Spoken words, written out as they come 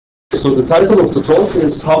So the title of the talk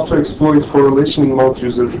is How to Exploit Correlation in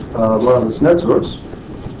Multi-User Wireless Networks.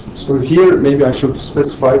 So here maybe I should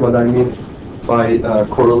specify what I mean by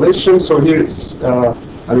correlation. So here it's,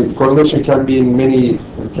 correlation can be in many,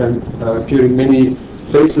 can appear in many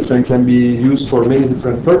places and can be used for many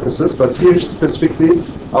different purposes. But here specifically,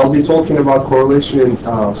 I'll be talking about correlation in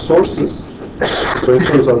sources. So in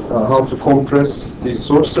terms of how to compress these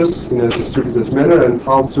sources in a distributed manner and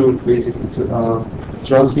how to basically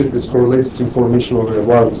transmit this correlated information over a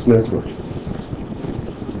wireless network.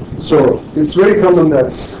 So it's very common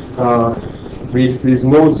that these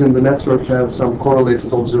nodes in the network have some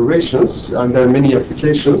correlated observations, and there are many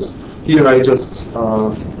applications. Here I just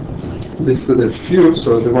listed a few.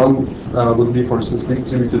 So the one would be, for instance,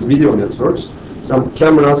 distributed video networks. Some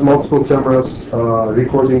cameras, multiple cameras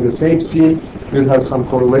recording the same scene will have some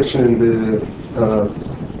correlation in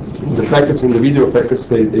the packets, in the video packets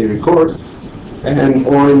they record. And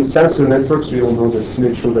or in sensor networks, we all know that it's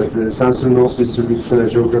natural that the sensor nodes distributed in a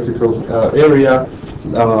geographical area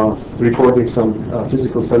recording some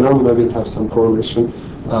physical phenomena will have some correlation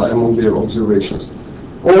among their observations.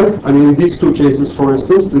 Or, in these two cases, for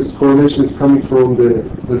instance, this correlation is coming from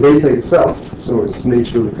the data itself. So it's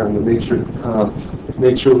naturally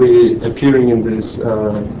naturally appearing in this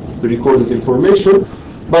the recorded information.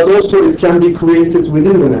 But also it can be created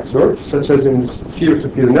within the network, such as in this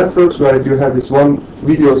peer-to-peer networks, where you have this one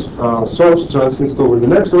video source transmitted over the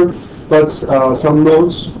network, but some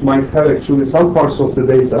nodes might have actually some parts of the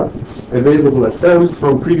data available at them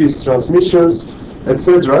from previous transmissions,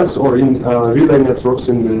 etc. Or in relay networks,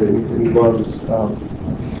 in the wireless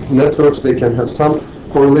networks, they can have some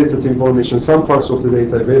correlated information, some parts of the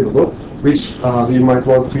data available, which we might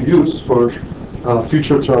want to use for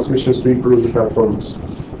future transmissions to improve the performance.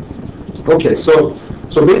 Okay, so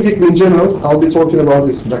basically in general, I'll be talking about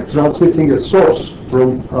this, like transmitting a source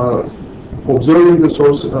from observing the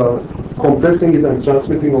source, compressing it and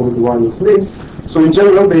transmitting over the wireless links. So in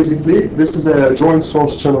general, basically, this is a joint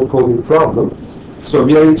source channel coding problem. So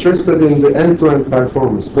we are interested in the end-to-end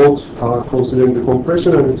performance, both considering the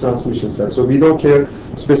compression and the transmission side. So we don't care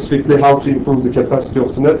specifically how to improve the capacity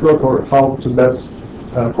of the network or how to best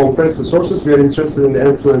compress the sources. We are interested in the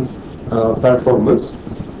end-to-end performance.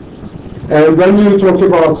 And when you talk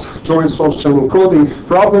about joint source channel coding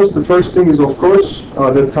problems, the first thing is, of course,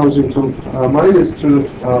 that comes into mind is to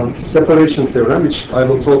separation theorem, which I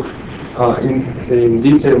will talk in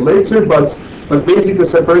detail later. But basically,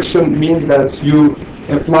 separation means that you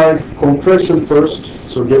apply compression first,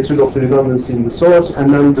 so get rid of the redundancy in the source,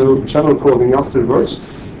 and then do channel coding afterwards.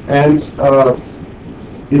 And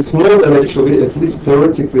it's known that actually, at least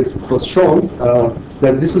theoretically, it was shown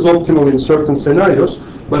that this is optimal in certain scenarios.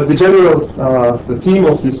 But the general, the theme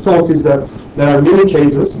of this talk is that there are many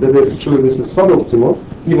cases that actually this is suboptimal,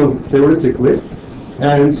 even theoretically.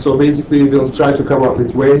 And so basically we'll try to come up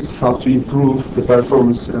with ways how to improve the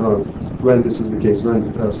performance when this is the case,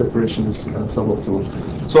 when separation is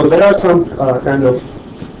suboptimal. So there are some kind of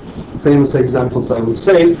famous examples, I would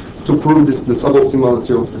say, to prove the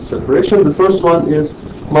suboptimality of this separation. The first one is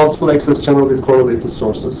multiple access channel with correlated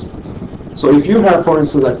sources. So if you have, for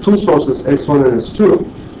instance, like two sources, S1 and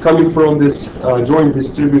S2, coming from this joint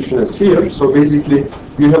distribution as here, so basically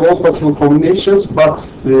you have all possible combinations, but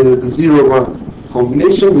the 0-1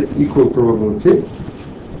 combination with equal probability.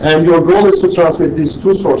 And your goal is to transmit these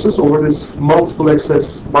two sources over this multiple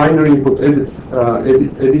access binary input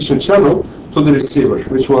addition channel to the receiver,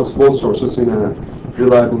 which wants both sources in a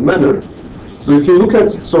reliable manner. So if you look at,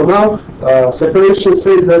 so now separation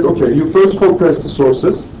says that, okay, you first compress the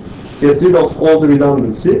sources, get rid of all the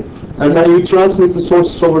redundancy, and then you transmit the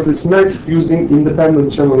sources over this MAC using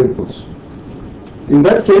independent channel inputs. In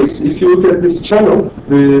that case, if you look at this channel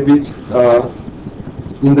with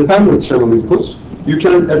independent channel inputs, you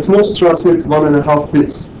can at most transmit 1.5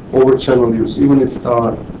 bits over channel use, even if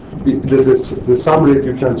the sum rate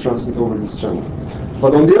you can transmit over this channel.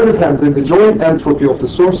 But on the other hand, the joint entropy of the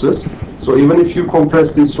sources, so even if you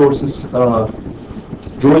compress these sources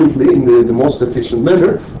jointly in the most efficient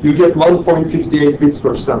manner, you get 1.58 bits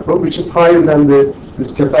per sample, which is higher than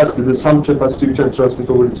this capacity, the sum capacity you can transmit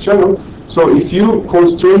over this channel. So if you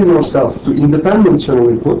constrain yourself to independent channel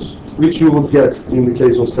inputs, which you would get in the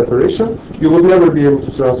case of separation, you would never be able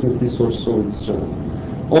to transmit these sources over this channel.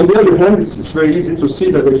 On the other hand, it's very easy to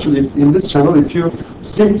see that actually in this channel, if you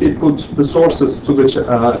simply put the sources to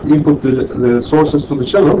the input the sources to the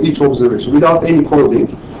channel, each observation, without any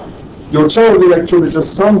coding, your channel will actually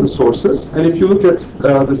just sum the sources, and if you look at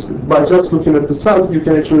this, by just looking at the sum, you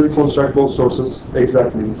can actually reconstruct both sources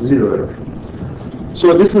exactly with 0 error.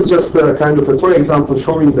 So this is just a kind of a toy example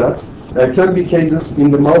showing that there can be cases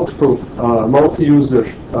in the multiple multi-user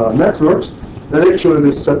networks that actually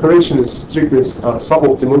this separation is strictly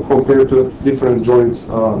suboptimal compared to different joint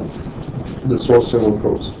the source channel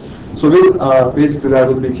codes. So basically there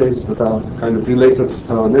will be cases that are kind of related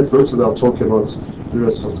networks that I'll talk about the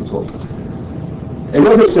rest of the talk.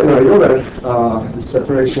 Another scenario where the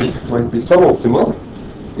separation might be suboptimal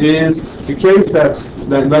is the case that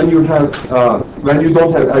when you have when you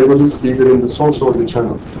don't have ergodics either in the source or the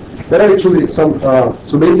channel. There are actually some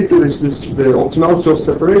so basically the optimality of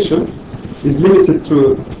separation is limited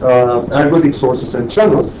to ergodic sources and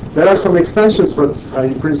channels. There are some extensions, but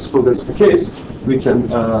in principle that's the case. We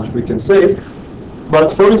can say. But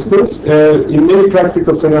for instance, in many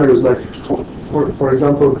practical scenarios, like for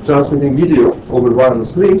example, transmitting video over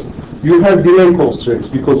wireless links, you have delay constraints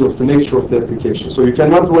because of the nature of the application. So you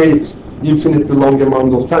cannot wait infinitely long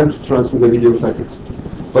amount of time to transmit a video packet.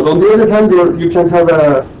 But on the other hand, you can have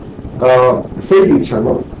a fading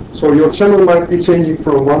channel. So your channel might be changing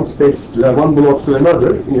from one state, one block to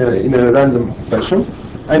another in a random fashion,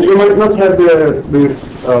 and you might not have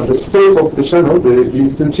the state of the channel, the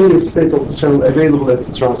instantaneous state of the channel available at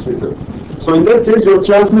the transmitter. So in that case, your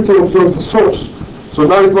transmitter observes the source. So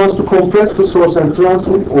now it wants to compress the source and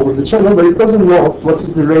transmit over the channel, but it doesn't know what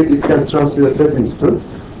is the rate it can transmit at that instant.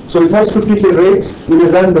 So it has to pick a rate in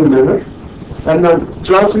a random manner, and then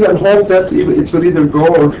transmit and hope that it will either go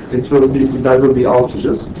or there will be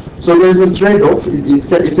outages. So there is a trade-off.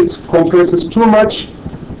 If it compresses too much,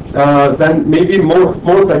 then maybe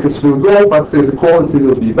more packets will go, but the quality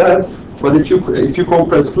will be bad. But if you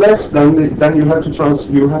compress less, then you have to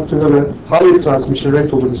have a higher transmission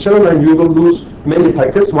rate over the channel, and you will lose many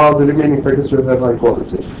packets, while the remaining packets will have high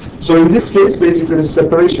quality. So in this case, basically,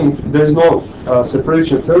 there is no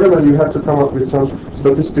separation theorem, and you have to come up with some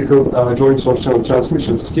statistical joint source channel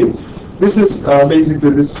transmission scheme. This is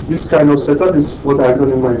basically this kind of setup is what I've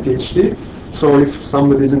done in my PhD. So if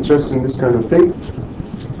somebody is interested in this kind of thing,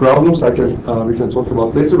 problems we can talk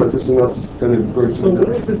about later, but this is not going to go into. So what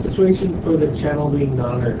is the situation for the channel being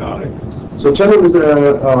non-ergodic? So channel is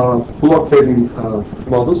a block fading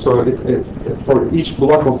model. So for each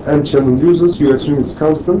block of n channel users, you assume it's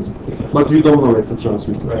constant, but you don't know at the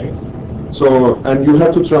transmitter. Right. So and you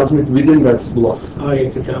have to transmit within that block. Oh, you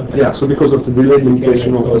have to transmit. Yeah. So because of the delay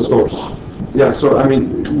limitation of the source. Yeah. So I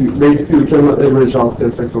mean, basically you cannot average out the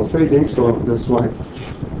effect of fading. So that's why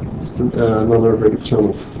it's non-ergodic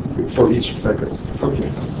channel for each packet.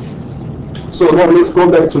 Okay. So now let's go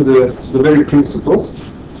back to the very principles.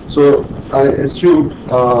 So I assume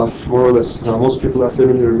more or less most people are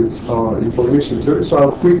familiar with information theory. So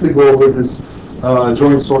I'll quickly go over this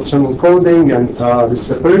joint source channel coding and this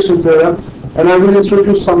separation theorem, and I will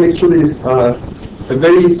introduce some actually a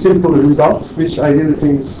very simple result, which I really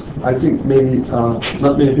think maybe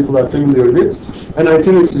not many people are familiar with, and I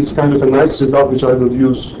think it's kind of a nice result which I will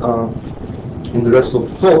use in the rest of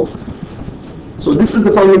the talk. So this is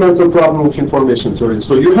the fundamental problem of information theory.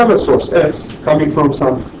 So you have a source S coming from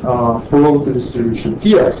some probability distribution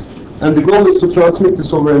PS, and the goal is to transmit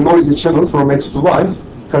this over a noisy channel from X to Y,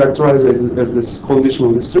 characterized as this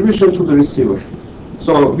conditional distribution, to the receiver.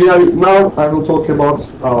 So I will talk about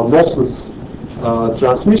lossless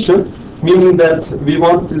transmission, meaning that we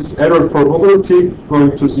want this error probability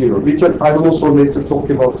going to 0. I will also later talk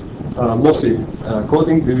about lossy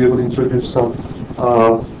coding. We will introduce some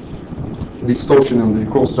distortion in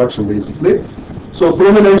the construction, basically. So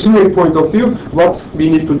from an engineering point of view, what we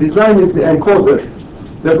need to design is the encoder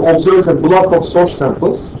that observes a block of source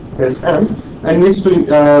samples, Sm, and needs to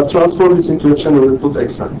transform this into a channel input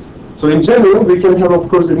Xm. So in general, we can have, of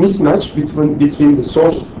course, a mismatch between the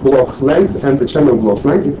source block length and the channel block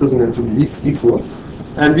length. It doesn't have to be equal.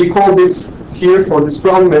 And we call this here for this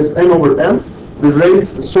problem as N over M, the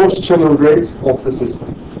source channel rate of the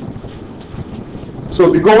system. So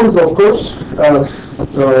the goal is, of course,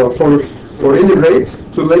 for any rate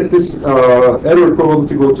to let this error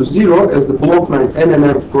probability go to 0 as the block length N and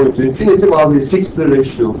M going to infinity, while we fix the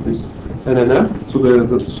ratio of this N and M to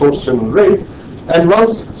the source channel rate. And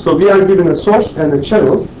so we are given a source and a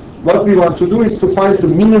channel. What we want to do is to find the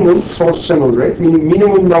minimum source channel rate, meaning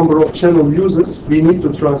minimum number of channel uses we need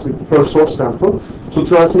to transmit per source sample to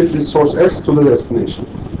transmit this source S to the destination.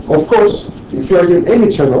 Of course, if you are given any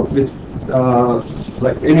channel with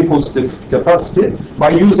like any positive capacity, by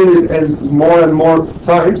using it as more and more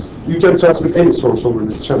times, you can transmit any source over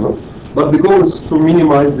this channel. But the goal is to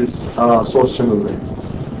minimize this source channel rate.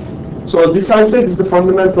 So this, I said, is the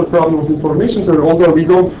fundamental problem of information theory, although we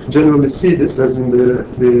don't generally see this as in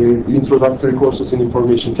the introductory courses in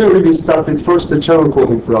information theory. We start with first the channel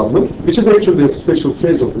coding problem, which is actually a special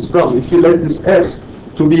case of this problem. If you let this S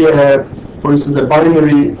to be for instance, a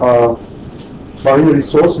binary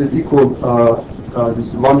source with equal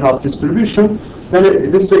this 1/2 distribution, then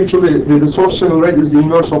this is actually the source channel rate is the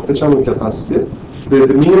inverse of the channel capacity. The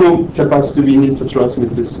minimum capacity we need to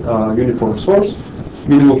transmit this uniform source,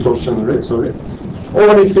 minimum source channel rate, sorry.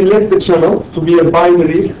 Or if we let the channel to be a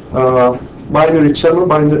binary channel,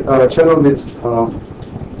 channel with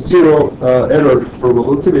zero error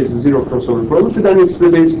probability, basically zero crossover probability, then it's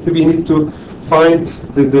basically we need to find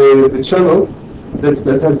the channel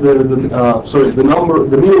that has the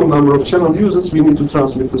minimum number of channel uses. We need to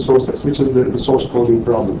transmit the sources, which is the source coding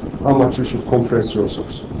problem. How much you should compress your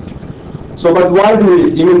source. So, but why do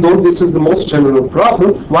we, even though this is the most general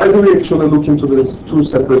problem, why do we actually look into these two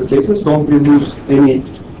separate cases? Don't we lose any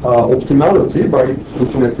optimality by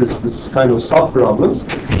looking at this kind of sub-problems?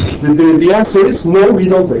 The answer is no, we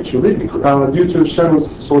don't actually, due to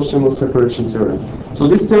source channel separation theorem. So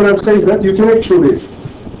this theorem says that you can actually,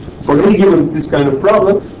 for any given this kind of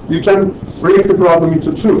problem, you can break the problem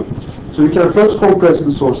into two. So you can first compress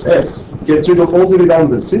the source S, get rid of all the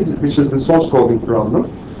redundancy, which is the source coding problem,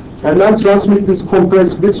 and then transmit these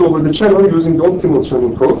compressed bits over the channel using the optimal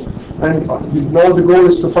channel code. And now the goal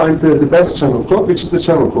is to find the best channel code, which is the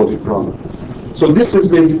channel coding problem. So this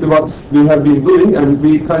is basically what we have been doing, and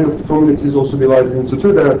the community is also divided into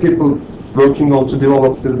two. There are people working on to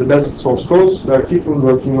develop the best source codes. There are people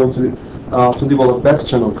working on to develop best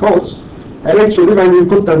channel codes. And actually, when you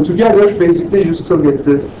put them together, basically you still get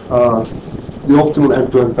the optimal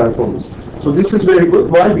end-to-end performance. So this is very good.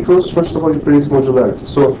 Why? Because first of all, it brings modularity.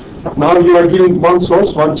 So now you are giving one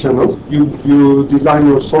source, one channel. You design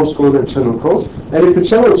your source code and channel code. And if the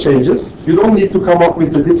channel changes, you don't need to come up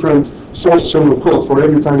with a different source channel code for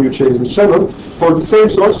every time you change the channel. For the same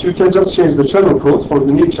source, you can just change the channel code for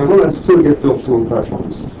the new channel and still get the optimal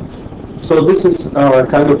performance. So this is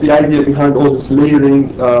kind of the idea behind all this layering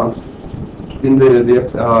in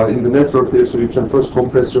the network there. So you can first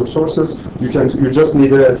compress your sources. You just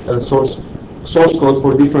need a source code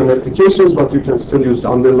for different applications, but you can still use the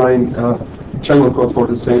underlying channel code for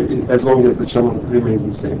the same, as long as the channel remains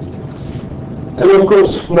the same. And of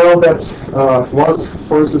course, now that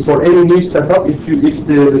for instance, for any new setup, if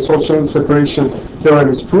the source channel separation theorem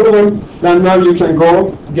is proven, then now you can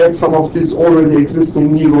go get some of these already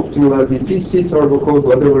existing new optimal LVPC, turbo code,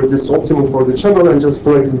 whatever is optimal for the channel, and just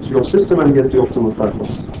plug it into your system and get the optimal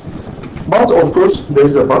performance. But of course, there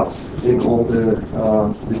is a but in all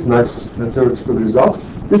these nice theoretical results.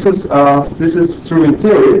 This is true in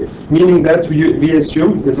theory, meaning that we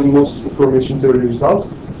assume, as in most information theory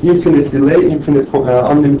results, infinite delay,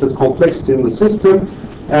 unlimited complexity in the system,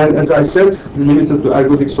 and as I said, limited to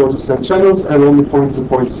ergodic sources and channels, and only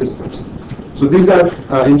point-to-point systems. So these are,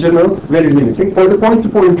 in general, very limiting. For the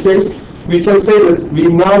point-to-point case, we can say that we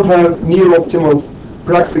now have near-optimal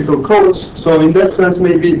practical codes. So in that sense,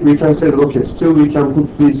 maybe we can say that, okay, still we can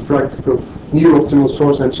put these practical near-optimal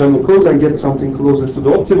source and channel codes and get something closer to the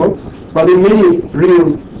optimal. But in many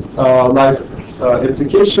real-life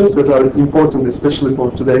applications that are important, especially for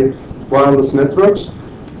today wireless networks,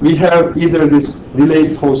 we have either these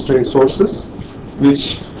delayed constraint sources,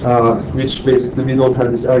 which basically we don't have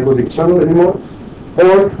this ergodic channel anymore,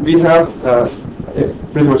 or we have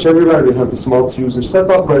pretty much everywhere we have this multi-user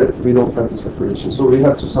setup where we don't have the separation. So we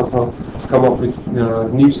have to somehow come up with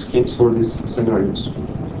new schemes for these scenarios.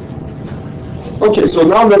 Okay, so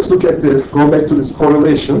now let's look at go back to this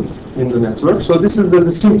correlation in the network. So this is the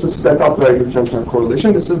simplest setup where you can have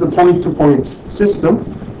correlation. This is the point-to-point system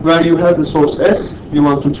where you have the source S you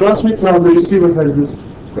want to transmit. Now the receiver has this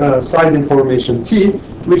side information T,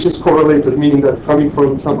 which is correlated, meaning that coming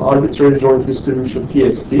from some arbitrary joint distribution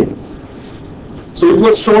PST. So it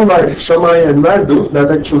was shown by Shamai and Verdu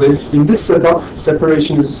that actually in this setup,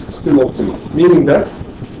 separation is still optimal, meaning that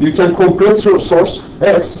you can compress your source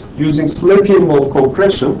S using Sleppian mode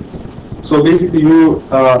compression. So basically you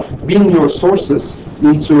bin your sources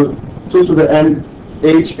into 2 to the n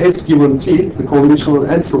Hs given T, the conditional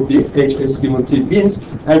entropy Hs given T bins,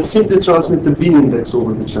 and simply transmit the bin index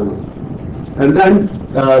over the channel. And then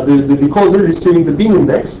the decoder receiving the bin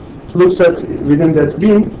index looks at, within that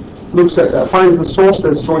bin, finds the source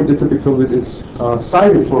that's jointly typical with its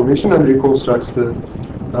side information and reconstructs the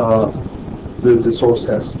source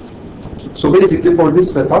S. So basically for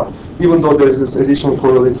this setup, even though there is this additional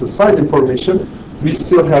correlated side information, we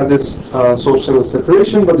still have this source channel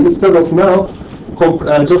separation, but instead of now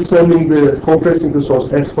just compressing the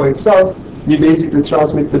source S by itself, we basically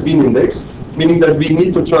transmit the bin index, meaning that we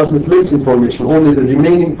need to transmit less information, only the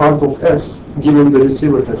remaining part of S, given the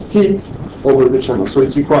receiver has T, over the channel. So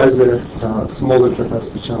it requires a smaller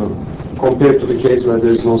capacity channel compared to the case where there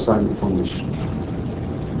is no side information.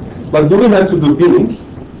 But do we have to do binning?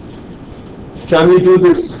 Can we do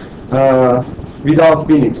this without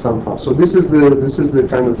binning somehow? So this is the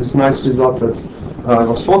kind of this nice result that I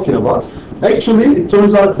was talking about. Actually, it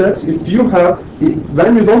turns out that if you have,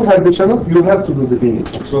 when you don't have the channel, you have to do the binning.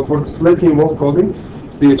 So for sleeping wolf coding,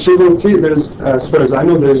 the achievability, there's, as far as I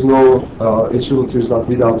know, there is no achievability result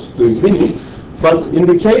without doing binning. But in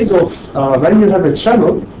the case of when you have a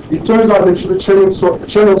channel, it turns out actually channel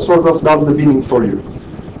sort of does the binning for you.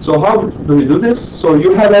 So how do we do this? So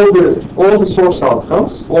you have all the source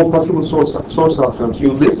outcomes, all possible source outcomes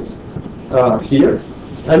you list here.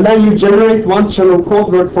 And then you generate one channel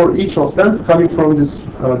code word for each of them coming from this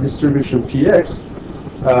distribution PX,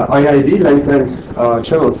 IID, length and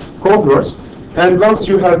channel code words. And once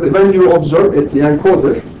you have, when you observe at the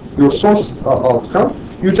encoder your source outcome,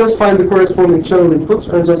 you just find the corresponding channel input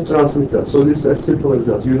and just translate that. So this is as simple as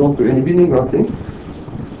that. You don't do any binning, nothing.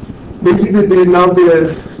 Basically, the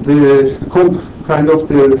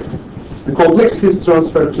complexity is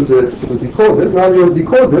transferred to the decoder. Now your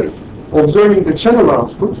decoder, observing the channel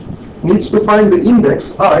output, needs to find the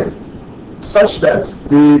index I such that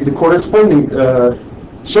the corresponding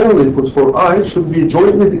channel input for I should be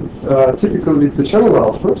jointly typical with the channel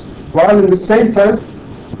output, while in the same time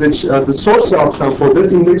the source outcome for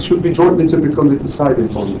that index should be jointly typical with the side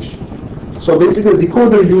information. So basically the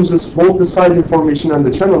decoder uses both the side information and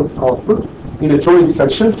the channel output in a joint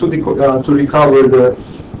fashion to recover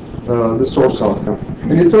the source outcome.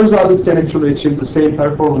 And it turns out it can actually achieve the same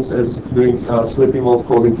performance as doing sleeping wolf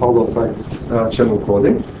coding followed by channel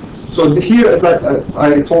coding. So here, as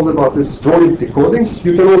I told about this joint decoding,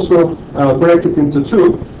 you can also break it into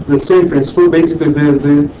two. The same principle, basically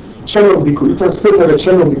the channel decoder. You can still have a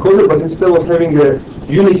channel decoder, but instead of having a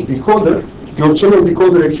unique decoder, your channel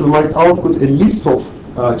decoder actually might output a list of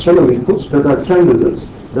channel inputs that are candidates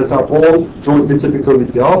that are all jointly typical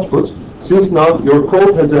with the output. Since now your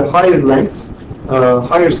code has a higher length,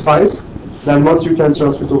 higher size than what you can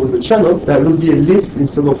transmit over the channel, there will be a list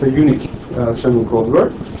instead of a unique channel code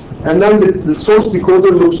word. And then the source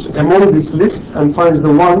decoder looks among this list and finds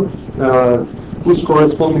the one whose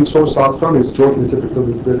corresponding source outcome is jointly typical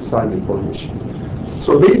with the side information.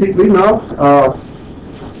 So basically now,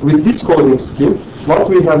 with this coding scheme, what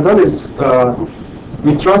we have done is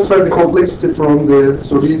we transfer the complexity from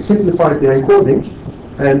so we simplified the encoding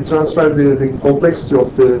and transfer the complexity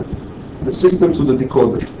of the system to the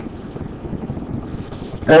decoder.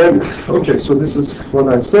 And okay, so this is what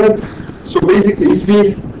I said. So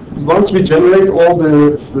basically, once we generate all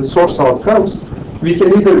the source outcomes, we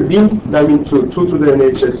can either bin them into 2 to the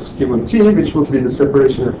NHS given t, which would be the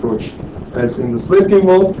separation approach as in the sleeping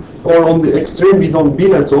wolf, or on the extreme we don't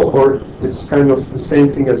bin at all, or it's kind of the same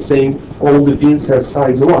thing as saying all the bins have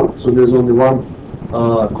size 1, so there's only one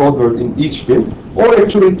code word in each bin. Or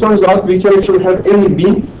actually it turns out we can actually have any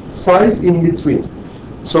bin size in between.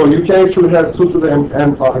 So you can actually have 2 to the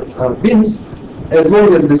m bins. As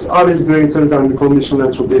long as this R is greater than the conditional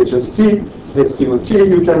entropy HST, S given T,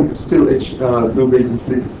 you can still do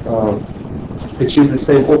basically achieve the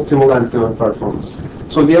same optimal antenna performance.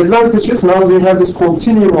 So the advantage is now we have this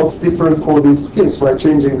continuum of different coding schemes by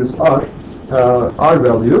changing this R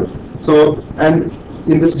value. So, and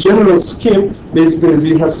in this general scheme, basically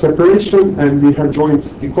we have separation and we have joint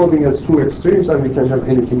decoding as two extremes, and we can have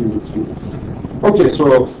anything in between. Okay,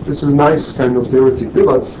 so this is nice kind of theoretically,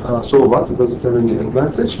 but so what? It doesn't have any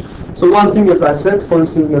advantage. So one thing, as I said, for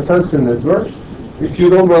instance, in a sensor network, if you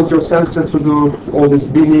don't want your sensor to do all this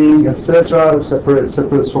binning, etc., separate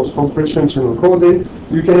source compression, channel coding,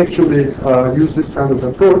 you can actually use this kind of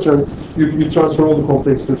approach, and you transfer all the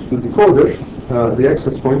complexity to the decoder. The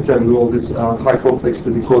access point can do all this high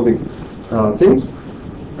complexity decoding things.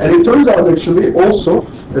 And it turns out actually also,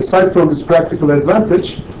 aside from this practical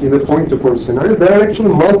advantage in the point-to-point scenario, there are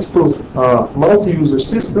actually multiple multi-user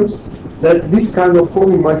systems that this kind of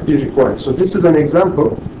coding might be required. So this is an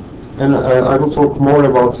example, and I will talk more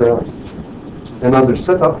about another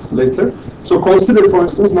setup later. So consider, for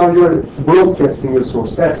instance, now you are broadcasting your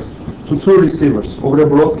source S to 2 receivers over a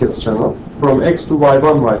broadcast channel from X to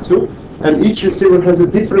Y1, Y2, and each receiver has a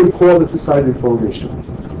different quality side information.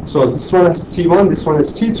 So this one has T1, this one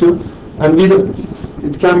has T2, and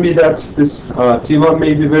it can be that this T1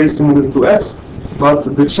 may be very similar to S,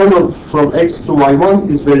 but the channel from X to Y1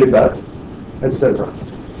 is very bad, etc.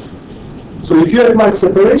 So if you apply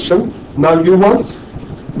separation, now you want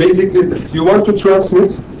to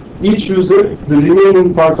transmit each user the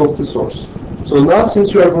remaining part of the source. So now,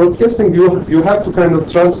 since you are broadcasting, you have to kind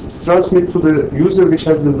of transmit to the user which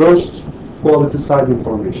has the worst quality side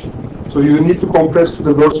information. So you need to compress to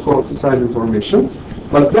the worst quality side information.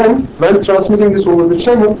 But then, when transmitting this over the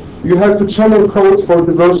channel, you have to channel code for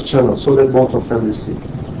the worst channel so that both of them receive.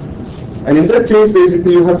 And in that case,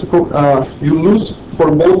 basically, you have to you lose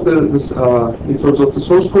for both in terms of the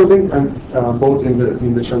source coding and both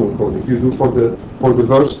in the channel coding. You do for the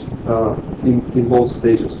worst in both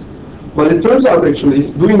stages. But it turns out actually,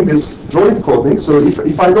 if doing this joint coding, so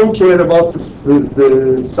if I don't care about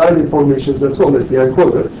the side informations at all at the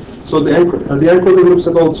encoder, so the encoder looks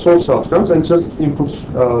at all the source outcomes and just inputs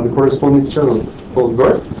the corresponding channel code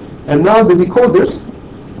word. And now the decoders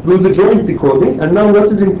do the joint decoding, and now what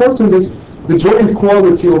is important is the joint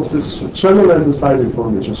quality of this channel and the side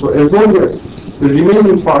information. So as long as the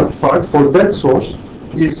remaining part for that source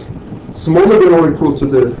is smaller than or equal to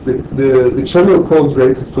the channel code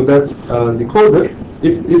rate to that decoder,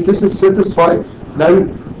 if this is satisfied,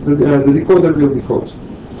 then the decoder will decode.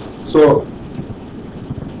 So,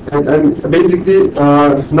 and basically,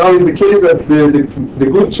 now in the case that the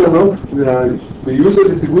good channel, the user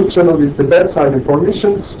with the good channel with the bad side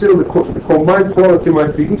information, still the combined quality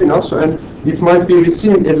might be good enough, and it might be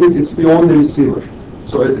received as if it's the only receiver.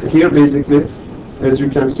 So here, basically, as you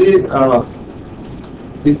can see,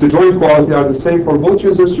 if the joint quality are the same for both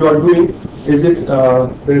users, you are doing as if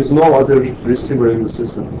there is no other receiver in the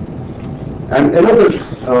system. And another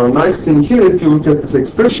nice thing here, if you look at this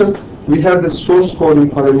expression, we have the source coding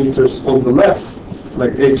parameters on the left,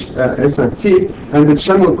 like H, S, and T, and the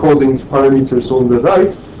channel coding parameters on the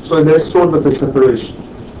right, so there's sort of a separation.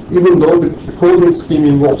 Even though the coding scheme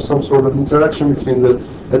involves some sort of interaction between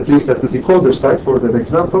at least at the decoder side for that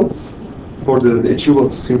example, for the achievable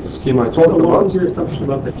scheme I talked about. What was your assumption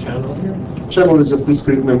about the channel here? Channel is just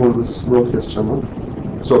discrete memoryless broadcast channel.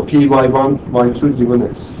 So P, Y1, Y2 given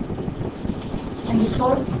X. And the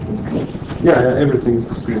source is discrete? Yeah, everything is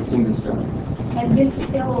discrete in this guy. And this is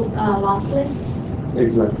still lossless?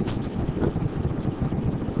 Exactly.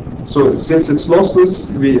 So since it's lossless,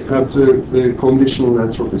 we have the conditional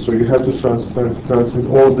entropy. So you have to transmit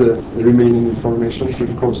all the remaining information to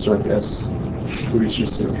the construct S to each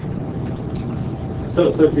receiver. So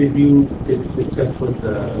did you discuss what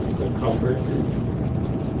the converse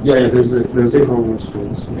is? Yeah, there's a converse for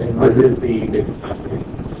this. And this is the capacity?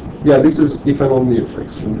 Yeah, this is if and only if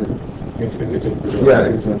X. Yeah,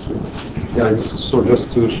 exactly. Yeah, so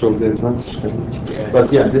just to show the advantage. Yeah.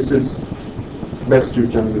 But yeah, this is best you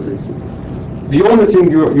can do basically. The only thing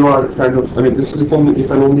you are kind of, I mean, this is if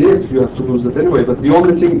and only if, you have to lose that anyway, but the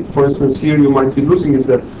only thing, for instance, here you might be losing is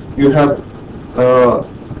that you have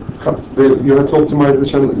you have to optimize the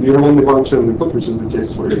channel, you have only one channel input, which is the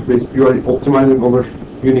case for it. Basically, you are optimizing over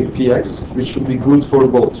unique PX, which should be good for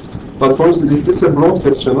both. But for instance, if this is a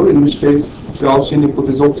broadcast channel, in which case the outgoing input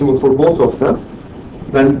is optimal for both of them,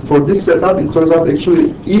 then for this setup, it turns out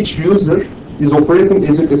actually each user is operating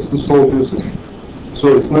as if it's the sole user.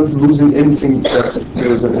 So it's not losing anything that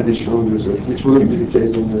there is an additional user, which wouldn't be the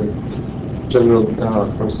case in the general,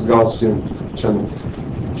 for instance, Gaussian channel,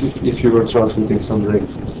 if you were transmitting some rate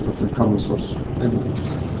instead of the common source. Anyway.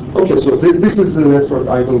 Okay, so this is the network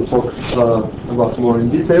I will talk about more in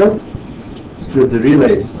detail. It's the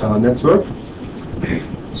relay network.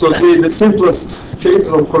 So the simplest case is,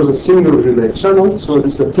 of course, a single relay channel. So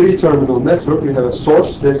this is a three-terminal network. We have a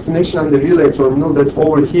source, destination, and the relay terminal that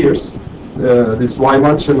overhears this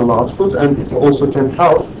Y1 channel output, and it also can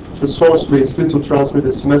help the source basically to transmit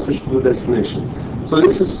this message to the destination. So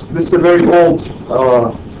this is a very old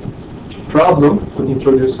problem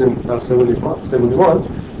introduced in 71.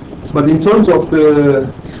 But in terms of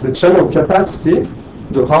the channel capacity,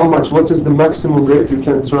 what is the maximum rate you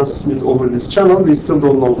can transmit over this channel, we still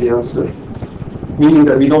don't know the answer. Meaning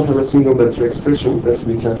that we don't have a single letter expression that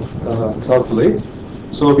we can calculate.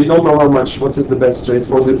 So we don't know what is the best rate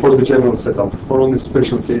for the general setup. For only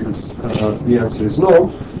special cases, the answer is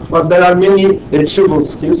no. But there are many achievable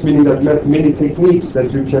schemes, meaning that many techniques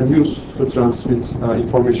that you can use to transmit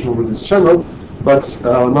information over this channel, but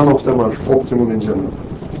none of them are optimal in general.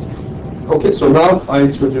 Okay, so now I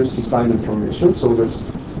introduce the side information. So let's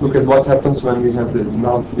look at what happens when we have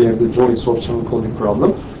the joint source channel coding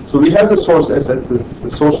problem. So we have the source S at the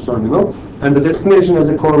source terminal, and the destination has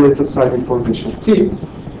a correlated side information T.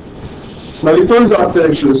 Now it turns out that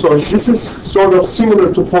actually, so this is sort of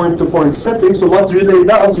similar to point-to-point setting. So what relay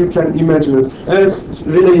does, you can imagine it as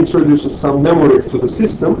relay introduces some memory to the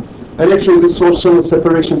system, and actually the source channel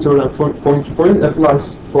separation theorem for point-to-point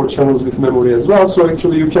applies for channels with memory as well. So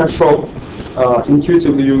actually you can show,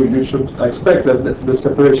 intuitively you should expect that the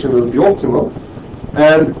separation will be optimal.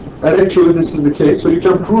 And actually this is the case. So you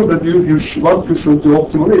can prove that what you should do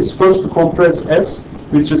optimally is first to compress S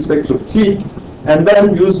with respect to T, and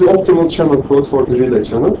then use the optimal channel code for the relay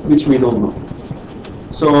channel, which we don't know.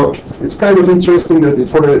 So it's kind of interesting that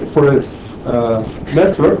for a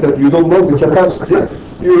network that you don't know the capacity,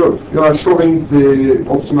 you are showing the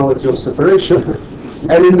optimality of separation.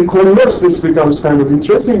 And in the converse, this becomes kind of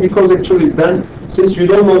interesting because actually then, since you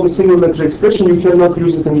don't know the single letter expression, you cannot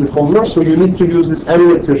use it in the converse, so you need to use this n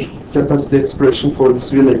letter capacity expression for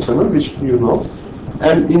this relay channel, which you know.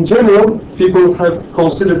 And in general, people have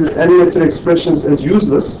considered these n letter expressions as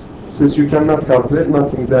useless, since you cannot calculate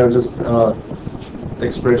nothing, they're just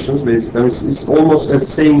expressions basically. I mean, it's almost as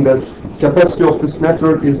saying that capacity of this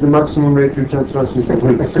network is the maximum rate you can transmit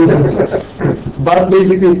over this network. But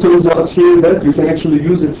basically it turns out here that you can actually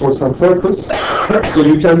use it for some purpose. So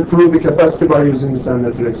you can prove the capacity by using this n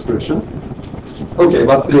letter expression. Okay,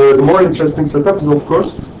 but the more interesting setup is of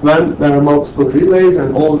course when there are multiple relays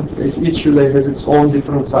and each relay has its own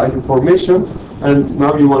different side information, and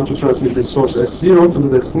now you want to transmit the source S0 to the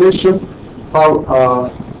destination.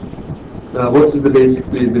 What is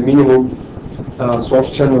basically the minimum source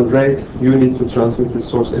channel rate you need to transmit the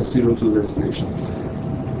source S0 to the destination?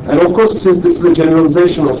 And of course, since this is a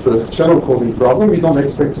generalization of the channel coding problem, we don't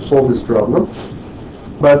expect to solve this problem.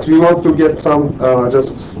 But we want to get some,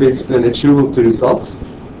 just basically an achievable result.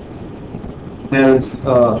 And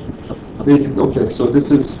basically, okay, so this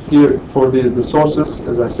is here for the sources.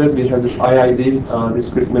 As I said, we have this IID,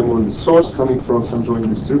 discrete memory source coming from some joint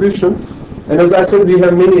distribution. And as I said, we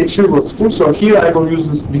have many achievable schemes. So here I will use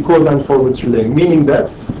this decode and forward relay, meaning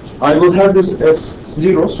that I will have this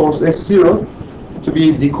S0, source S0, to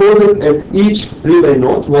be decoded at each relay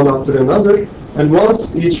node, one after another. And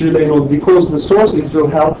once each relay node decodes the source, it will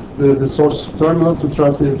help the source terminal to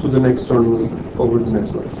transmit it to the next terminal over the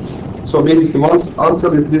network. So basically,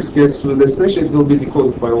 until this gets to the destination, it will be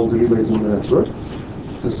decoded by all the relays in the network.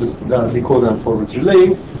 This is decode and forward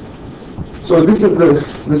relaying. So this is the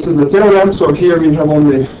theorem. So here we have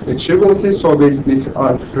only achievability. So basically, if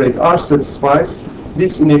rate R satisfies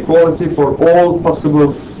this inequality for all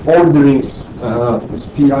possible orderings, these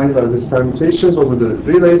PIs are these permutations over the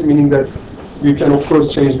relays, meaning that you can of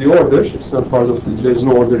course change the order. It's not part of there's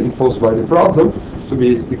no order imposed by the problem to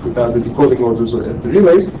be the decoding orders at the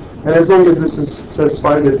relays. And as long as this is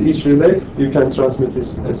satisfied at each relay, you can transmit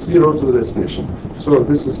this S0 to the destination. So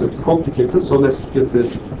this is a bit complicated. So let's get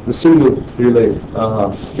the single relay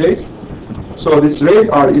case. So this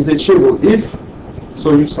rate R is achievable if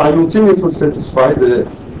so you simultaneously satisfy the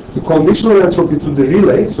conditional entropy to the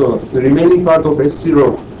relay. So the remaining part of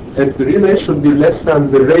S0 at the relay should be less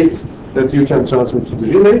than the rate that you can transmit to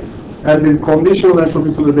the relay, and the conditional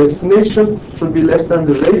entropy to the destination should be less than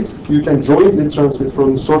the rate you can jointly transmit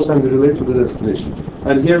from the source and the relay to the destination.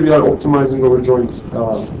 And here we are optimizing over joint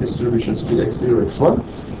distributions Px0, x1.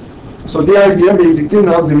 So the idea basically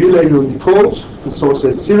now the relay will decode the source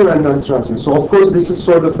S0 and then transmit. So of course this is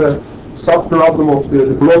sort of a sub-problem of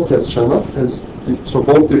the broadcast channel. So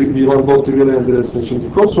we want both the relay and the destination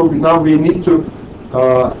decode. So now we need to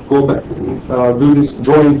go back, do this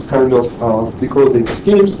joint kind of decoding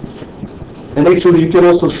schemes. And actually you can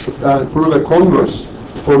also prove a converse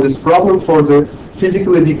for this problem for the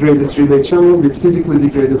physically degraded relay channel with physically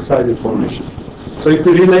degraded side information. So if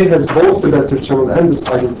the relay has both the better channel and the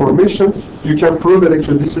side information, you can prove that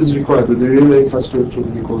actually this is required, that the relay has to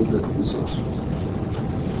actually decode the source.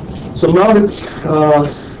 So now it's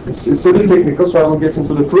a bit technical, so I will get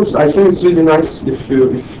into the proofs. I think it's really nice if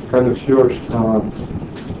you have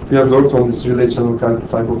worked on this relay channel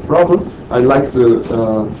type of problem. I like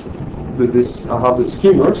how the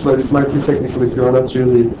scheme works, but it might be technical if you are not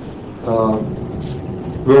really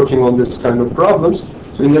working on this kind of problems.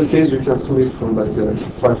 So in that case, you can sleep for like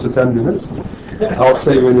 5 to 10 minutes. I'll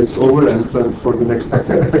say when it's over and then for the next time.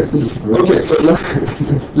 Okay, so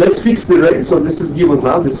let's fix the rate. So this is given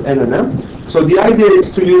now, this N and M. So the idea is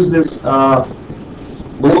to use this block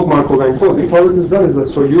Markov encoding. How it is done is that,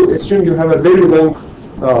 so you assume you have a very long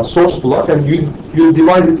source block and you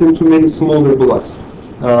divide it into many smaller blocks,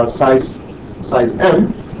 size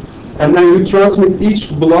M, and then you transmit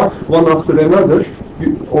each block one after another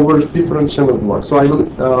over different channel blocks. So I will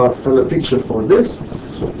have a picture for this.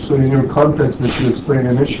 So in your context that you explained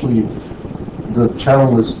initially, the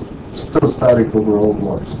channel is still static over all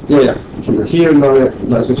blocks. Yeah. Here now,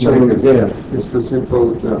 like the channel, it's the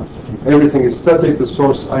simple. Everything is static. The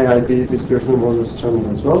source IID discrete memory channel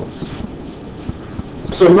as well.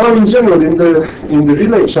 So now in general, in the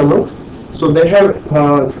relay channel, so they have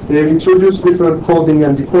introduced different coding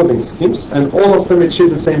and decoding schemes, and all of them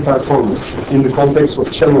achieve the same performance in the context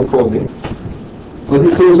of channel coding. But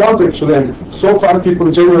it turns out actually, and so far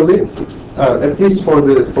people generally, at least for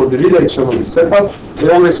the relay channel setup, they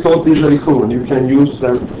always thought these are equivalent. You can use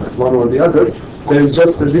them one or the other. There is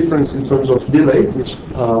just a difference in terms of delay, which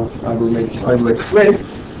I will explain.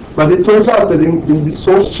 But it turns out that in the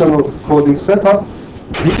source channel coding setup,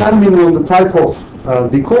 depending on the type of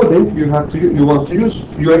decoding you want to use,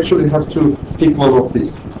 you actually have to pick one of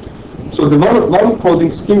these. So the one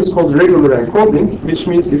coding scheme is called regular encoding, which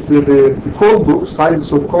means if the code book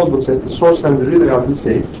sizes of code books at the source and the relay are the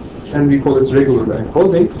same, and we call it regular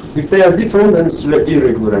encoding. If they are different, then it's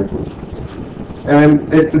irregular encoding.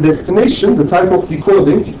 And at the destination, the type of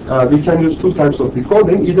decoding, we can use two types of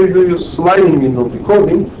decoding. Either you use sliding window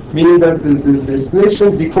decoding, meaning that the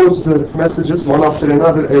destination decodes the messages one after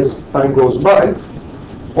another as time goes by,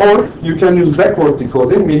 or you can use backward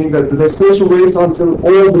decoding, meaning that the destination waits until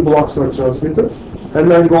all the blocks are transmitted, and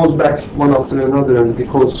then goes back one after another and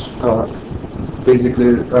decodes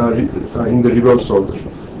basically in the reverse order.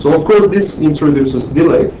 So of course this introduces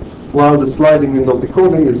delay, while the sliding window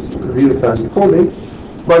decoding is real-time decoding,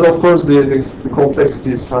 but of course the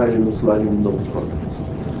complexity is higher in the sliding window decoding.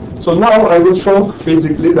 So now I will show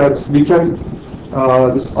basically that we can,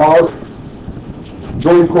 our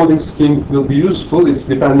joint coding scheme will be useful if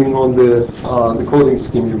depending on the coding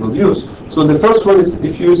scheme you will use. So the first one is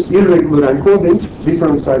if you use irregular encoding,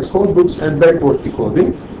 different size code books, and backward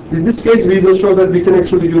decoding. In this case, we will show that we can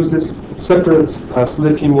actually use this separate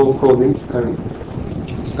slip involved coding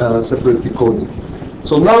and separate decoding.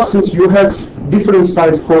 So now, since you have different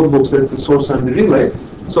size code books at the source and the relay,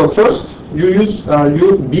 so first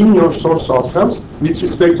you bin your source outcomes with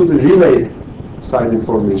respect to the relay side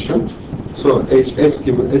information. So S0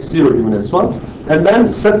 given S1, and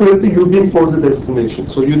then separately you bin for the destination.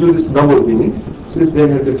 So you do this double binning since they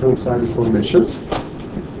have different side informations,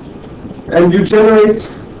 and you generate.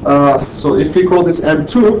 So if we call this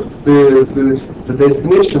M2, the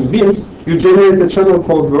destination bins, you generate a channel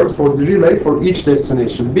code word for the relay for each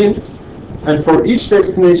destination bin, and for each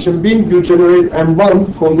destination bin you generate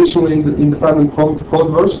M1 conditionally independent code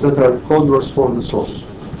words that are code words for the source.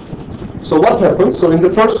 So what happens? So in the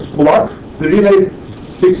first block, the relay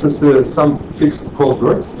fixes some fixed code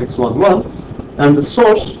word x11, and the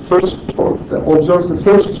source first observes the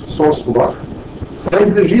first source block,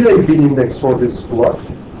 finds the relay bin index for this block.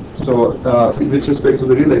 So with respect to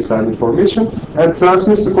the relay side information, and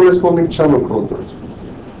transmits the corresponding channel code word.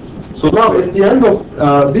 So now at the end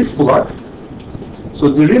of this block, so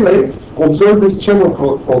the relay observes this channel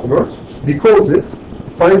code word, decodes it,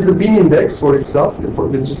 finds the bin index for itself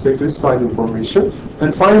with respect to its side information,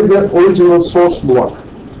 and finds the original source block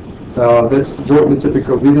that's jointly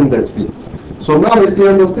typical within that bin. So now at the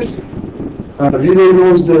end of this, relay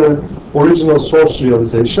knows the original source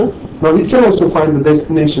realization. Now it can also find the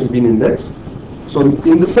destination bin index. So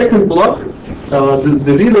in the second block,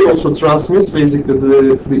 the relay also transmits basically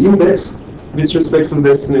the index with respect to the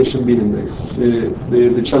destination bin index,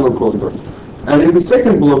 the channel code word. And in the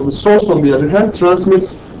second block, the source on the other hand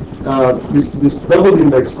transmits this double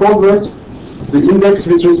index code word, the index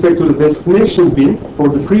with respect to the destination bin for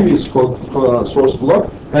the previous source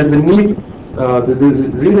block, and the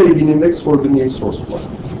relay bin index for the new source block.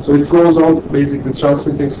 So it goes on basically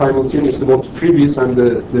transmitting simultaneously both the previous and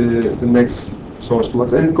the next source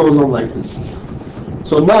blocks, and it goes on like this.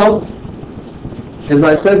 So now, as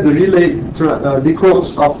I said, the relay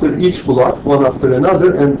decodes after each block, one after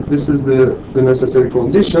another, and this is the necessary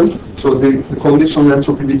condition. So the conditional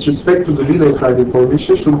entropy with respect to the relay side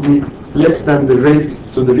information should be less than the rate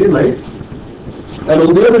to the relay. And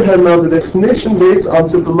on the other hand, now the destination waits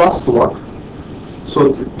until the last block.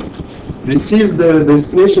 So receives the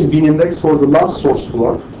destination bin index for the last source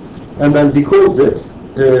block, and then decodes it.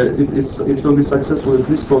 It will be successful if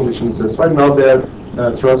this condition is satisfied. Now they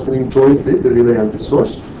are transmitting jointly the relay and the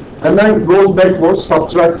source, and then goes backwards,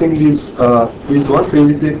 subtracting these ones.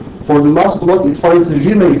 Basically, for the last block, it finds the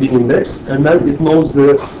relay bin index, and then it knows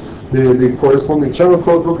the corresponding channel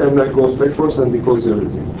code book, and then goes backwards and decodes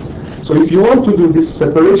everything. So if you want to do this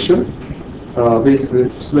separation, basically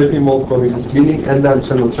slip mode coding is binning and then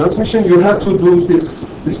channel transmission, you have to do this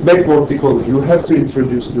backward decoding. You have to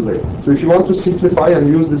introduce delay. So if you want to simplify and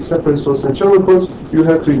use this separate source and channel codes, you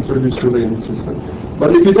have to introduce delay in the system.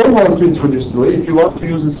 But if you don't want to introduce delay, if you want to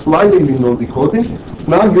use the sliding window decoding,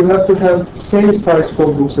 now you have to have same size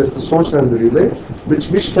code books at the source and the relay,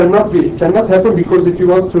 which cannot happen, because if you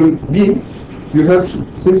want to bin, you have,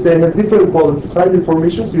 since they have different quality side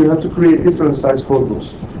informations, you have to create different size code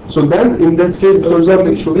books. So then, in that case, it turns out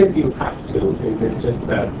actually you have to. Is it just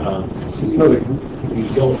that it's not you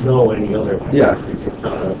don't know any other? Yeah. It's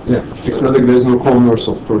not a. Yeah. It's not like there's no converse,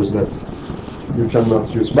 of course, that you cannot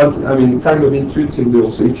use. But I mean, kind of intuitively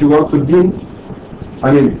also, if you want to bin,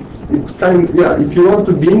 I mean, it's kind of, yeah. If you want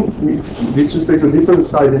to bin with respect to different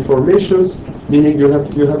side informations, meaning you have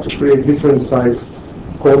to create different size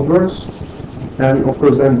code words, and of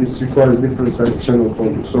course then this requires different size channel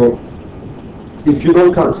code words. So if you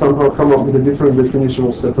don't somehow come up with a different definition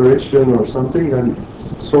of separation or something, then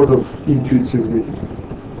sort of intuitively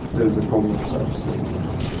there is a converse, I would say.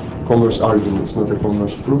 Converse argument, it's not a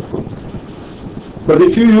converse proof. But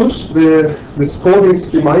if you use this coding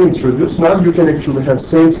scheme I introduced, now you can actually have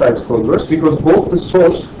same size code words, because both the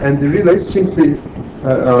source and the relay simply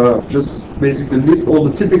just basically list all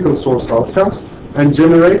the typical source outcomes and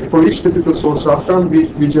generate, for each typical source outcome,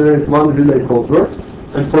 we generate one relay code word.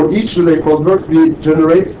 And for each relay code word, we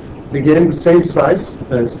generate, again, the same size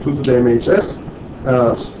as 2 to the MHS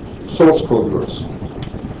source code words.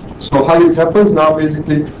 So how it happens now,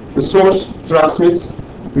 basically, the source transmits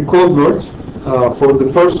the code word for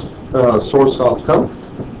the first source outcome,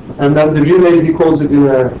 and then the relay decodes it in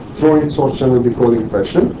a joint source channel decoding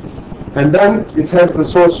fashion. And then it has the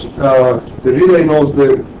source, the relay knows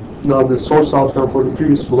now the source outcome for the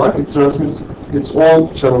previous block. It transmits its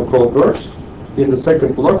own channel code word in the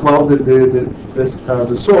second block, while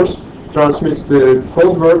the source transmits the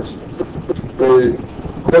code word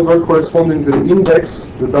corresponding to the index,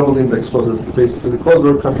 the double index code word, basically the code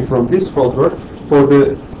word coming from this code word for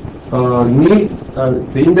the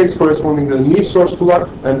the index corresponding to the new source block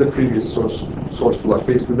and the previous source block.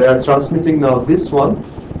 Basically, they are transmitting now this one,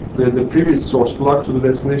 the previous source block, to the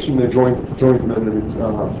destination in a joint manner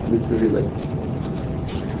with the relay.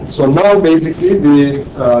 So now, basically,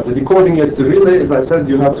 the decoding at the relay, as I said,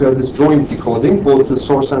 you have to have this joint decoding. Both the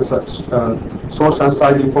source and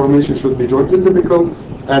side information should be jointly typical,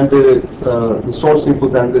 and the source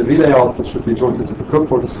input and the relay output should be jointly typical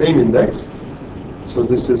for the same index. So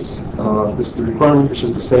this is the requirement, which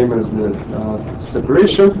is the same as the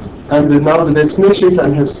separation. And now the destination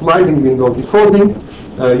can have sliding window decoding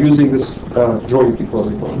using this joint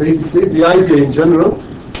decoding. Basically, the idea in general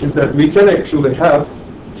is that we can actually have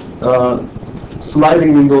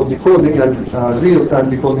sliding window decoding and real-time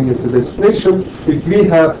decoding at the destination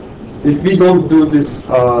if we don't do this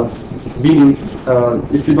binning,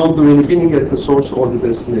 if we don't do any binning at the source or the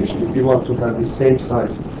destination, if we want to have the same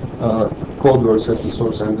size code words at the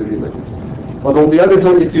source and the relay. But on the other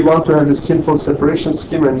hand, if you want to have a simple separation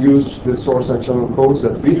scheme and use the source and channel codes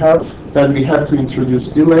that we have, then we have to introduce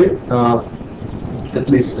delay, at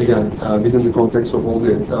least again within the context of all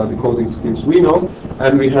the decoding schemes we know,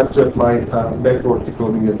 and we have to apply backward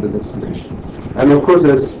decoding at the destination. And of course,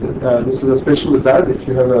 this is especially bad if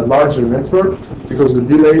you have a larger network, because the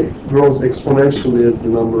delay grows exponentially as the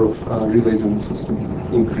number of relays in the system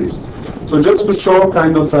increase. So just to show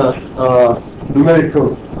kind of a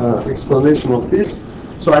numerical explanation of this,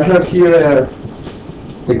 so I have here a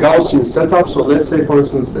Gaussian setup. So let's say, for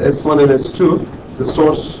instance, the S1 and S2, the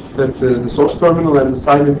source at the source terminal and the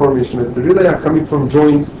side information at the relay are coming from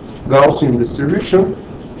joint Gaussian distribution.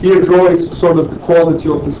 Here, rho is sort of the quality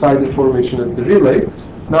of the side information at the relay.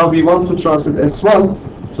 Now we want to transmit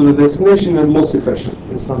S1 to the destination in lossy fashion,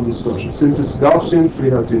 in some distortion. Since it's Gaussian, we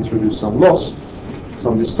have to introduce some loss,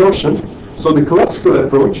 some distortion. So the classical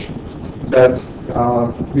approach that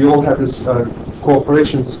we all have this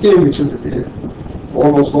cooperation scheme, which is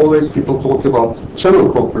almost always people talk about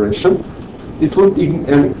channel cooperation. It would,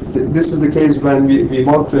 and this is the case when we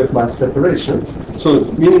want to apply separation. So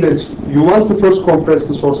meaning that you want to first compress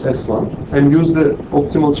the source S1 and use the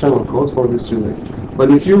optimal channel code for this relay.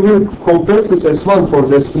 But if you will compress this S1 for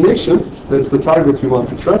destination, that's the target you want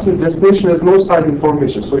to transmit, destination has no side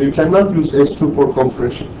information, so you cannot use S2 for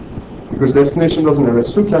compression, because destination doesn't have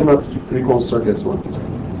S2, cannot reconstruct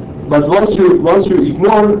S1. But once you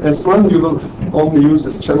ignore S1, you will only use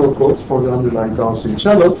this channel code for the underlying Gaussian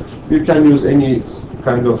channel. You can use any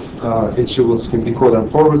kind of achievable scheme, decode and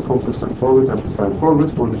forward, compress and forward, amplify and forward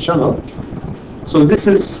for the channel. So this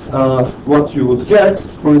is what you would get.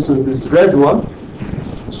 For instance, this red one.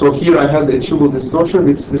 So here I have the achievable distortion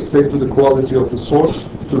with respect to the quality of the source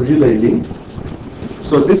to relay link.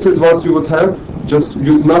 So this is what you would have, just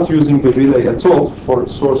not using the relay at all for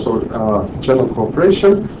source or channel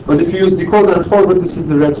cooperation. But if you use decode and forward, this is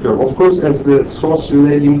the red curve. Of course, as the source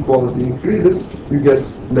relay link quality increases, you get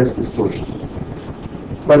less distortion.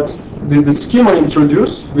 But the scheme I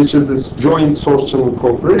introduced, which is this joint source channel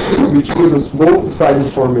cooperation, which uses both the side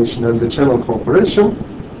information and the channel cooperation,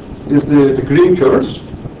 is the green curves.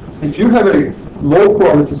 If you have a low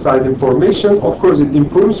quality side information, of course it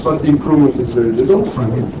improves, but the improvement is very little.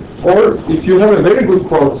 Or if you have a very good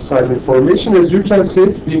quality side information, as you can see,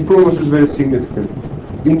 the improvement is very significant.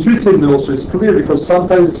 Intuitively also it's clear, because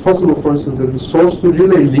sometimes it's possible, for instance, that the source to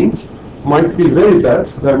relay link might be very bad.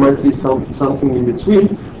 There might be something in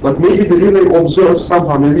between, but maybe the relay observes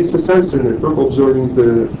somehow, maybe it's a sensor network observing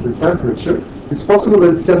the temperature. It's possible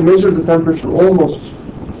that it can measure the temperature almost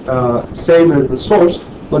same as the source,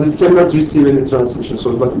 but it cannot receive any transmission.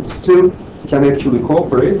 So, but it still can actually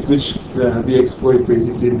cooperate, which we exploit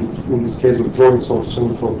basically in this case of joint source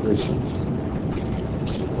channel cooperation.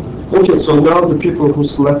 Okay, so now the people who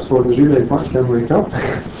slept for the relay part can wake up.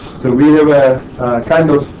 So we have a kind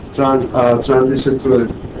of transition to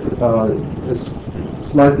a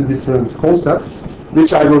slightly different concept,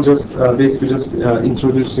 which I will just basically just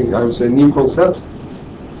introducing, I would say, new concept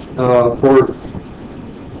for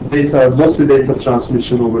data, mostly data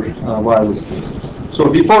transmission over wireless links. So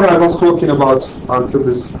before I was talking about, until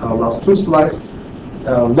this last two slides,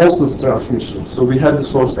 lossless transmission. So we had the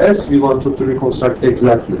source S, we wanted to reconstruct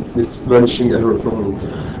exactly with vanishing error probability.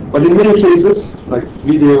 But in many cases, like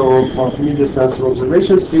video, multimedia sensor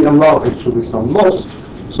observations, we allow actually some loss.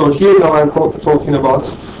 So here now I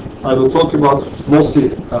will talk about mostly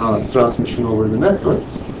transmission over the network,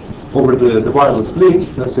 over the wireless link.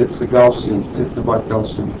 Let's say it's a Gaussian, it's the white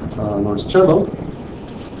Gaussian noise channel.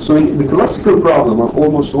 So in the classical problem,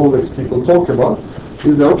 almost always people talk about,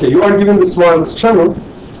 is that, okay, you are given this wireless channel,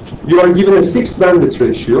 you are given a fixed bandwidth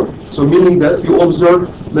ratio, so meaning that you observe,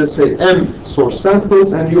 let's say, M source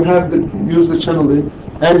samples, and you have use the channel in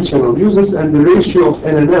N channel users, and the ratio of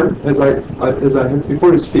N and M, as I had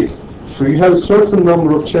before, is fixed. So you have a certain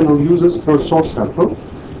number of channel users per source sample,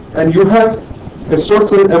 and you have a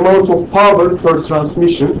certain amount of power per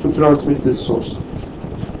transmission to transmit this source.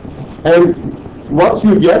 And what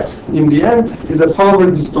you get in the end is a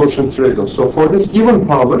power distortion trade-off. So for this given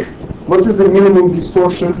power, what is the minimum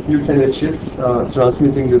distortion you can achieve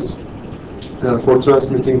transmitting this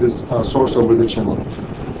source over the channel?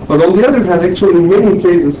 But on the other hand, actually in many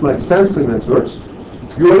cases like sensor networks,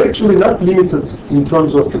 you are actually not limited in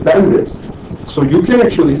terms of the bandwidth. So you can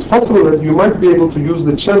actually, it's possible that you might be able to use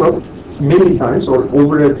the channel many times or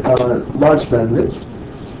over a large bandwidth,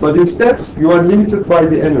 but instead you are limited by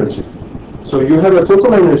the energy. So you have a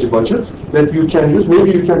total energy budget that you can use.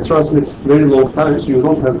 Maybe you can transmit very long times. You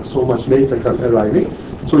don't have so much data arriving.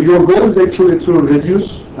 So your goal is actually to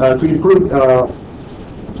reduce, to improve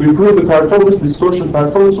the performance, distortion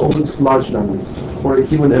performance over this large bandwidth for a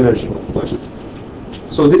given energy budget.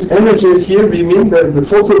 So this energy here, we mean that the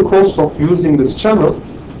total cost of using this channel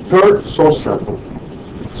per source sample.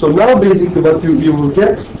 So now basically what you will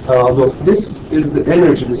get out of this is the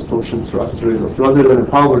energy distortion trade-off rather than a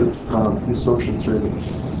power distortion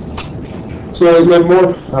trade-off. So in a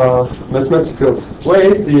more mathematical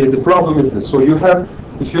way, the problem is this. So you have,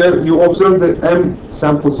 if you observe the M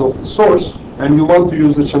samples of the source and you want to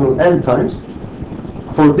use the channel N times,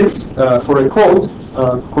 for this, for a code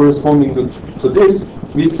corresponding to this,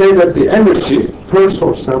 we say that the energy per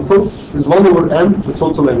source sample is 1 over M, the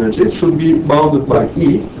total energy. It should be bounded by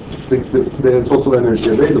E, the total energy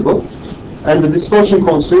available. And the distortion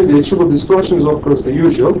constraint, the achievable distortion is of course the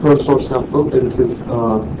usual per source sample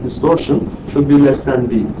additive distortion should be less than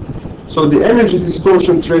D. So the energy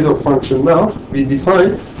distortion trade-off function now we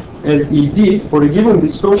define as ED. For a given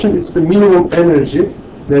distortion, it's the minimum energy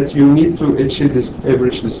that you need to achieve this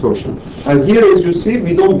average distortion. And here, as you see,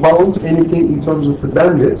 we don't bound anything in terms of the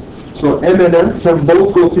bandwidth. So M and N can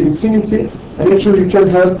both go to infinity, and actually you can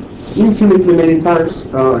have infinitely many times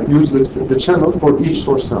use the channel for each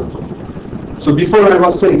source sample. So before I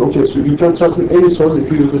was saying, okay, so you can transmit any source if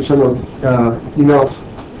you use the channel enough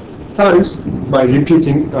times by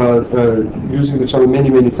repeating, using the channel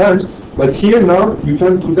many times. But here now, you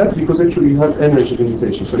can't do that because actually you have energy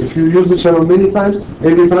limitation. So if you use the channel many times,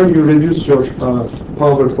 every time you reduce your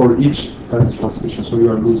power for each transmission, so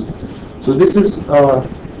you are losing. So this is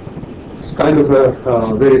it's kind of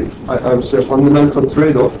a very, I would say, fundamental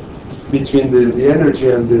trade-off between the energy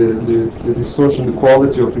and the distortion, the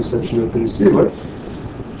quality of reception of the receiver.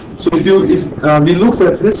 So if we looked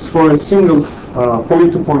at this for a single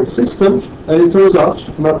point-to-point system, and it turns out,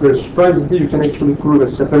 not very surprisingly, you can actually prove a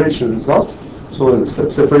separation result. So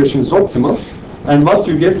separation is optimal. And what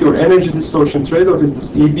you get, your energy distortion trade-off is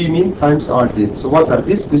this EB mean times RD. So what are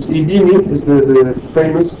these? This EB mean is the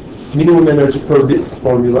famous minimum energy per bit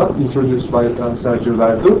formula introduced by Sergio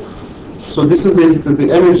Verdu. So this is basically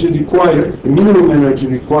the energy required, the minimum energy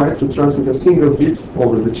required to transmit a single bit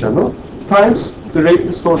over the channel, times the rate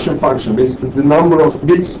distortion function, basically the number of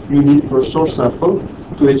bits you need per source sample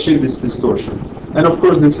to achieve this distortion. And of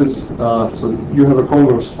course this is, so you have a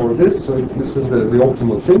converse for this, so this is the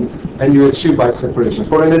optimal thing, and you achieve by separation.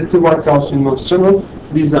 For an additive white Gaussian noise channel,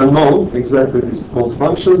 these are known, exactly these called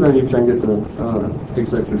functions, and you can get an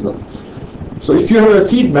exact result. So if you have a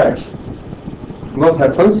feedback, what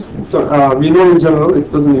happens? So, we know in general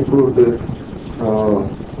it doesn't improve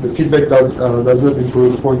the feedback does not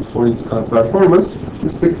improve the point-to-point performance.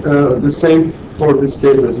 It's the same for this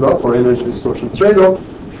case as well, for energy distortion trade-off.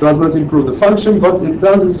 Does not improve the function, but it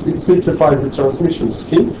does is it simplifies the transmission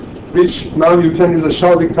scheme, which now you can use a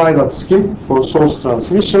Shalvik-Kailat scheme for source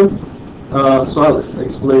transmission. So I'll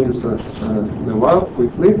explain this in a while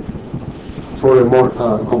quickly for a more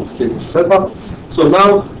complicated setup. So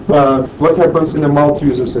now, what happens in a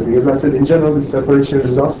multi-user setting? As I said, in general, the separation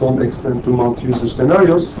results don't extend to multi-user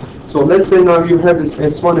scenarios. So let's say now you have this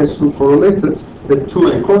S1, S2 correlated with two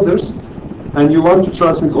encoders, and you want to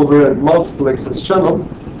transmit over a multiple access channel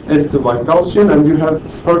additive by Gaussian, and you have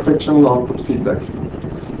perfect channel output feedback.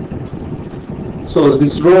 So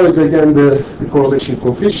this rho is again the correlation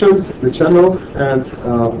coefficient, the channel, and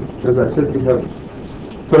as I said, we have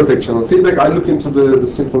perfect channel feedback. I look into the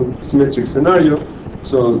simple symmetric scenario.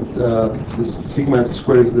 So this sigma S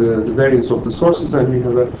square is the variance of the sources, and we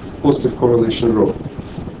have a positive correlation rho.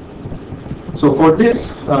 So for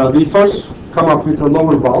this, we first come up with a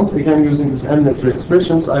lower bound, again using these M-meter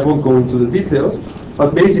expressions. I won't go into the details,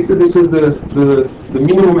 but basically this is the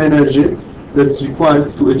minimum energy that's required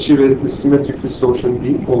to achieve a symmetric distortion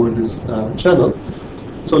B over this channel.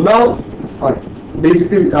 So now,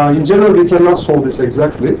 basically, in general, we cannot solve this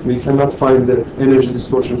exactly. We cannot find the energy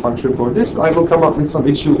distortion function for this. I will come up with some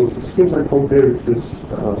achievable schemes and compare with this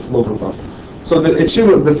lower bound. So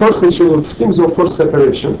the first achievable scheme is, of course,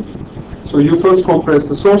 separation. So you first compress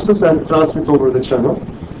the sources and transmit over the channel.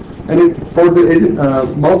 And for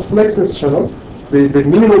the multiple access channel, the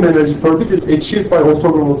minimum energy per bit is achieved by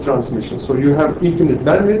orthogonal transmission. So you have infinite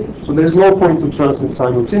bandwidth, so there is no point to transmit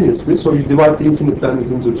simultaneously. So you divide the infinite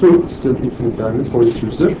bandwidth into two, still infinite bandwidth for each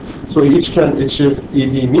user. So each can achieve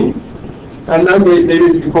EB mean. And then they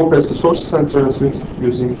basically compress the sources and transmit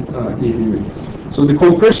using EB mean. So the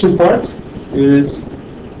compression part is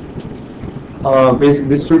basically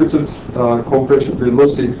distributed compression, the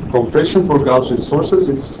lossy compression for Gaussian sources.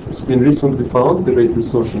 It's been recently found, the rate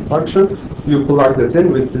distortion function. You plug that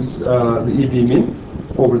in with this the EB min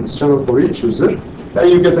over this channel for each user, then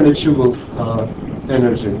you get an achievable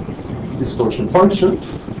energy distortion function.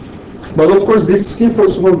 But of course, this scheme,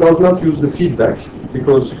 first of all, does not use the feedback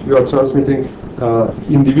because you are transmitting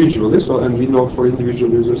individually. So, and we know for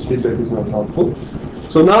individual users, feedback is not helpful.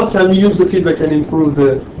 So now, can we use the feedback and improve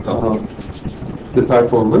the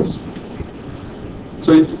performance?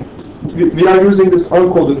 So we are using this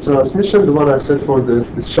uncoded transmission, the one I said for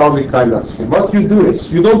this Shalvik-Kailat scheme. What you do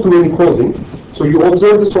is, you don't do any coding. So you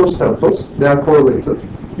observe the source samples, they are correlated.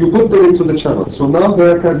 You put them into the channel. So now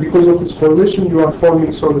because of this correlation, you are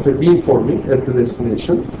forming sort of a beam forming at the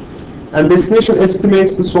destination. And destination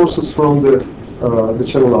estimates the sources from the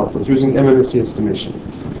channel output using MMSE estimation.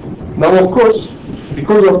 Now, of course,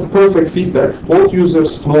 because of the perfect feedback, both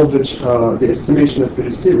users know the estimation of the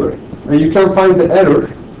receiver, and you can find the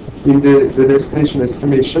error in the destination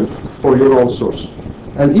estimation for your own source.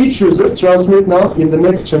 And each user transmit now in the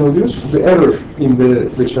next channel use the error in the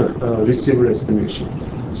receiver estimation.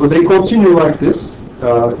 So they continue like this,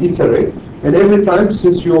 iterate, and every time,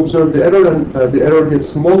 since you observe the error and the error gets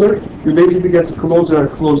smaller, you basically get closer and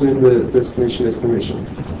closer in the destination estimation.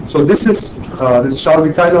 So this is this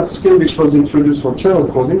Shalvik-Kailat scheme, which was introduced for channel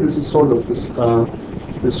coding. This is sort of this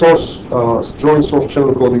the source joint source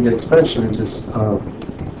channel coding extension in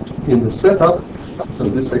this setup. So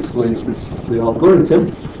this explains the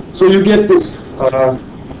algorithm. So you get this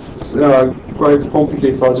quite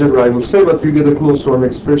complicated algebra, I would say, but you get a closed form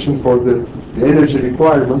expression for the energy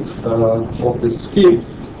requirement of this scheme.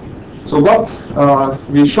 So what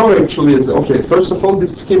we show actually is that, okay, first of all,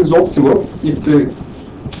 this scheme is optimal if the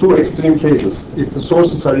two extreme cases, if the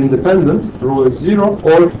sources are independent, rho is 0,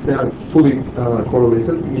 or they are fully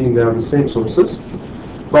correlated, meaning they are the same sources.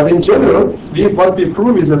 But in general, what we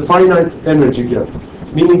prove is a finite energy gap,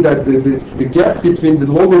 meaning that the gap between the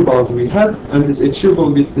lower bound we had and is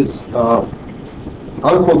achievable with this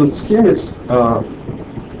uncoded scheme is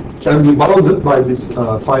can be bounded by this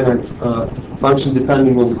finite function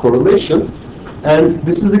depending on the correlation. And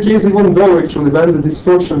this is the case even though actually when the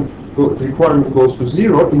distortion requirement goes to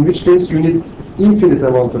 0, in which case you need infinite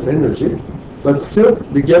amount of energy, but still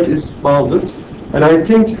the gap is bounded. And I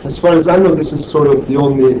think, as far as I know, this is sort of the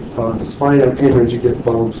only this finite energy gap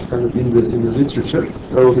bound kind of in the literature.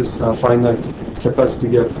 There are this finite capacity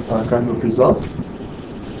gap kind of results.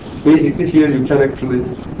 Basically, here you can actually,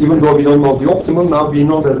 even though we don't know the optimal, now we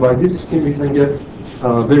know that by this scheme we can get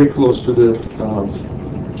very close to the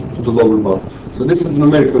lower bound. So this is the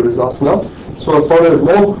numerical results now. So for a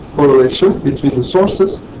low correlation between the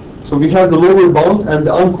sources, So we have the lower bound and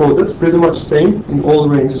the uncoded pretty much same in all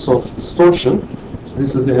ranges of distortion.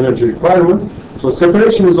 This is the energy requirement. So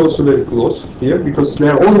separation is also very close here because they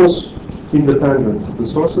are almost independent, the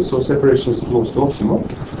sources, so separation is close to optimal.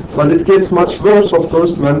 But it gets much worse, of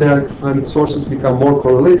course, when the sources become more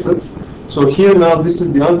correlated. So here now this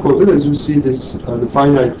is the uncoded. As you see, this the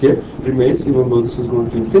finite gap remains, even though this is going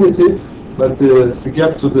to infinity. But the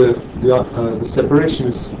gap to the separation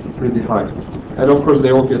is pretty high. And of course,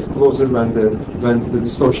 they all get closer when the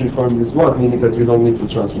distortion requirement is 1, meaning that you don't need to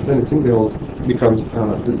transmit anything. They all becomes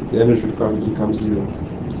the energy requirement becomes 0.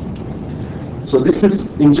 So this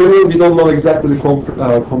is, in general, we don't know exactly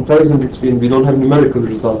the comparison between. We don't have numerical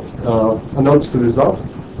result, analytical result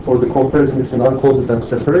for the comparison between uncoded and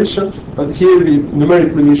separation. But here,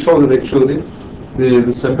 numerically, we show that actually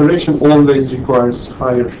the separation always requires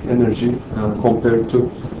higher energy compared to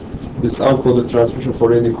this uncoded transmission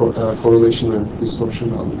for any correlation and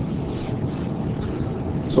distortion value.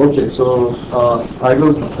 So okay, so I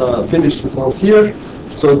will finish the talk here.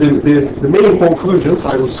 So the main conclusions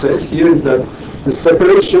I would say here is that the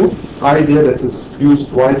separation idea that is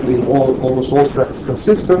used widely in almost all practical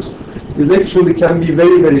systems is actually can be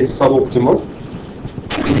very, very suboptimal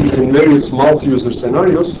in various multi-user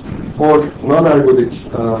scenarios or non-ergodic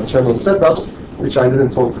channel setups, which I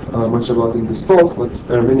didn't talk much about in this talk, but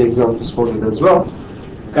there are many examples for it as well.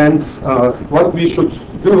 And what we should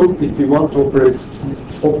do if we want to operate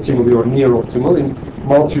optimally or near optimal in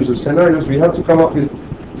multi-user scenarios, we have to come up with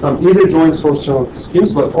some either joint source channel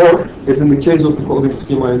schemes, but or, as in the case of the coding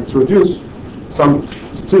scheme I introduced, some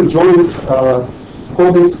still joint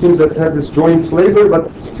coding schemes that have this joint flavor, but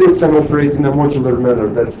still can operate in a modular manner,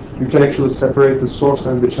 that you can actually separate the source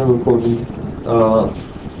and the channel coding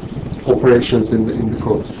operations in the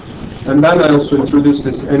code. And then I also introduced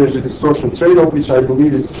this energy distortion tradeoff, which I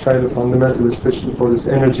believe is kind of fundamental, especially for this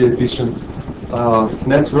energy efficient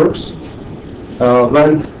networks.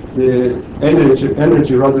 When the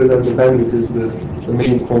energy rather than the bandwidth is the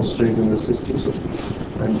main constraint in the system. So,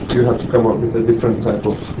 and you have to come up with a different type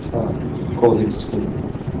of coding scheme.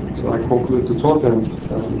 So I conclude the talk and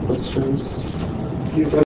questions.